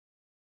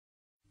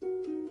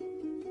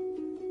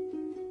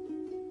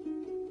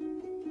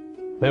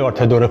მე ვარ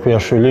თედო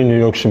რეხვიაშვილი,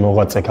 ნიუ-იორკში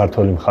მოღვაწე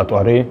ქართველი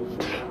მხატვარი.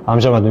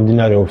 ამჟამად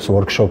მიმდინარეობს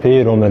ვორქშოპი,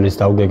 რომელიც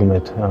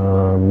დავგეგმეთ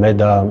მე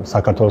და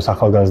საქართველოს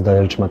ახალგაზრდა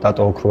ელჩმა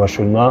ტატო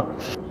ოქრუაშვილმა.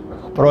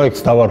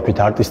 პროექტს დავარქვით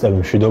არტისტები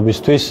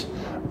მშვიდობისთვის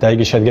და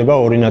იგი შედგება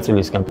ორი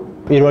ნაწილისგან.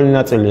 პირველი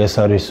ნაწილი ეს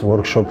არის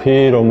ვორქშოპი,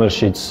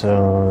 რომელშიც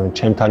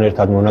ჩემთან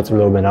ერთად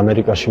მონაწილეობენ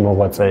ამერიკაში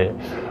მოღვაწე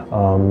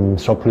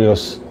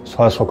მსოფლიოს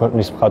სხვადასხვა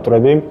ქვეყნის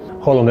მხატვრები,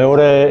 ხოლო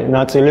მეორე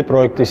ნაწილი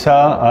პროექტისა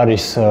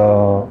არის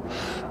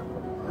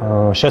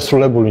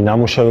შესრულებული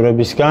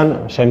ნამუშევრებისგან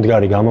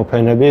შემდგარი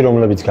გამოფენები,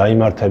 რომლებიც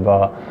გაიმართება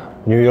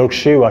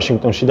ნიუ-იორკში,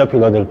 ვაშინგტონში და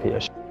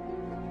ფილადელფიაში.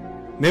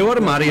 მე ვარ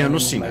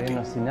მარიანოს სინადი.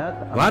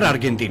 ვარ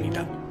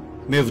არგენტინიდან.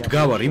 მე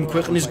ვდგავარ იმ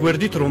ქვეყნის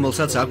გვერდით,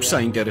 რომელსაც აქვს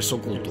საინტერესო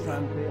კულტურა,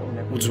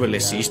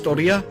 უძველესი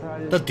ისტორია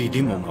და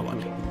დიდი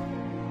მომავალი.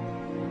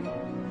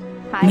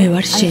 მე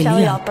ვარ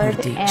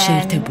შეერთებული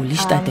შეერთებული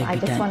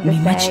შტატებიდან.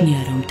 მიმაჩნია,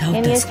 რომ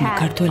თავდასხმა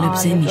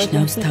ქართველებზე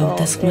ნიშნავს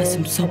თავდასხმას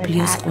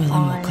მსოფლიოს ყველა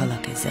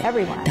მოქალაქეზე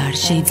და არ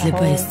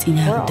შეიძლება ეს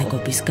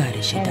წინააღმდეგობის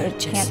გარეშე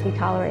დარჩეს.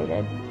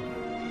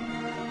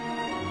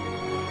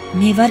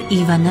 მე ვარ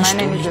ივანა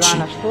შტულიჩი,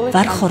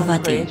 ვარ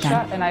ხორვატიიდან.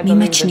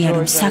 მიმაჩნია,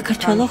 რომ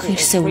საქართველო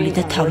ღირსეული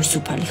და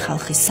თავისუფალი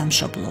ხალხის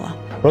სამშობლოა.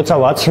 როცა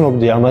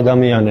ვაცნობდი ამ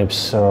ადამიანებს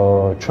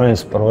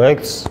ჩვენს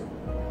პროექტს,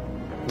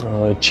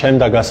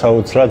 ჩემდა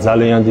გასაოცრად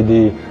ძალიან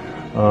დიდი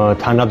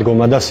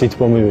თანადგომა და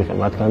სითბო მივიღე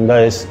მათგან და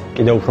ეს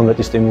კიდევ უფრო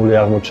მეტი სტიმული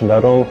აღმოჩნდა,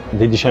 რომ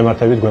დიდი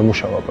შემართებით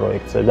გვემუშავა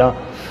პროექტზე და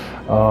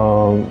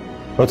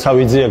როცა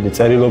ვიძიებდი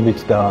წერილობით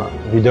და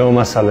ვიდეო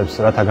მასალებს,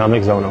 რათა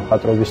გამეგზავნა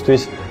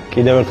მხატვრობისთვის,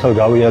 კიდევ ერთხელ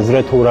გავიაზრე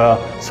თუ რა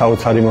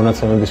საოცარი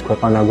მონაცემების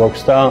ქვეყანა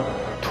გვაქვს და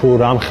თუ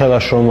რამხელა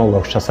შრომა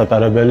გვაქვს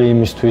ჩასატარებელი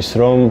იმისთვის,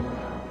 რომ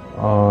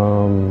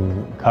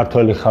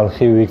ქართველი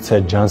ხალხი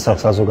ვიქცეთ ჯანსაღ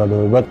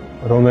საზოგადოებად,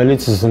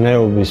 რომელიც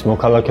ზნეობის,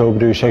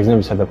 მოქალაქეობრივი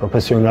შეგრძნებისა და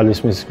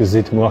პროფესიონალიზმის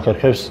გზით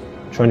მოახერხებს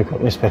ჩვენი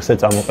ქვეყნის ფეხზე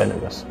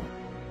წამოყენებას.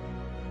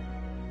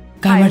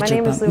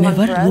 გამარჯობა, მე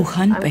ვარ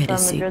ლუხან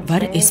პერესი,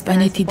 ვარ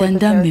ესპანეთიდან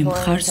და მე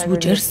მხარს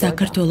ვუჭერ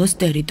საქართველოს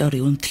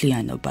ტერიტორიულ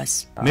მთლიანობას.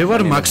 მე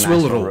ვარ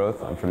მაქსველ რო,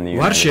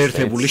 ვარ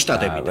შეერთებული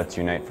შტატებიდან.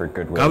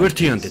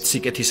 გავერთიანდეთ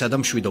სიკეთისა და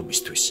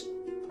მშვიდობისთვის.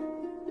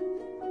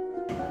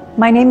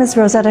 My name is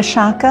Rosetta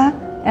Shaka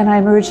and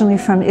I'm originally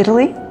from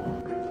Italy.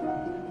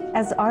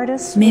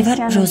 მე ვარ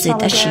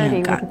როზეტა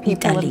შიანკა,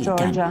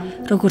 იტალიიდან.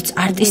 როგორც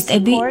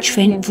არტისტები,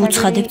 ჩვენ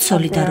ვუცხადებთ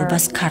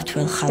სოლიდარობას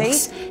ქართველ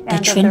ხალხს და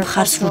ჩვენ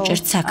მხარს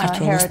ვუჭერთ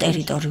საქართველოს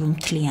ტერიტორიულ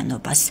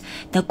მთლიანობას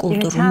და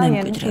კულტურულ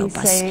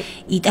მემკვიდრეობას.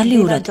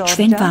 იტალიურად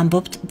ჩვენ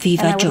ვამბობთ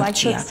ვივა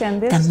ჯორჯია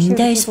და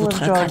მინდა ეს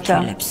ვუთხრა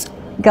ქართველებს.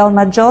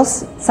 Galmajos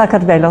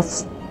Sakartvelos.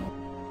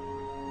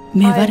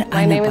 მე ვარ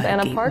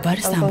ანაბარგი, ვარ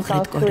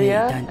სამხრეთ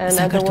კორეიდან.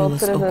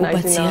 საქართველოს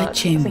ოკუპაცია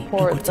ჩემი,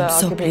 როგორც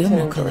მსოფლიო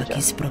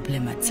მოქალაქის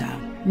პრობლემაცაა.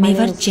 მე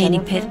ვარ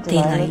ჯენიფერ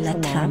დელაილა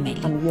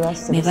ტრამელი.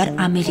 მე ვარ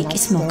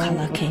ამერიკის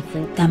მოქალაქე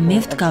და მე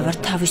ვდგავარ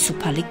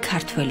თავისუფალი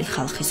ქართველი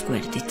ხალხის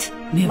გვერდით.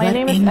 მე ვარ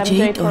MJ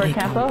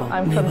ტორეკამპო,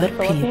 მე ვარ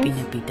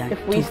ფილიპინებიდან.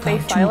 თუ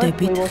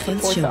გავჩნდებით,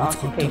 ხელს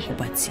შევუწყობთ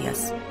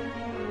ოკუპაციას.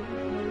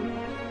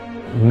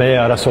 მე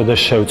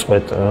არასოდეს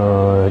შევწყვეტ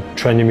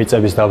ჩვენი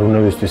მიწების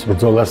დაბრუნებისთვის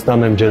ბრძოლას და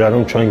მე მჯერა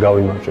რომ ჩვენ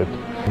გავიმარჯვებთ.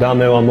 და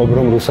მე ვამბობ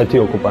რომ რუსეთი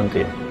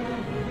ოკუპანტია.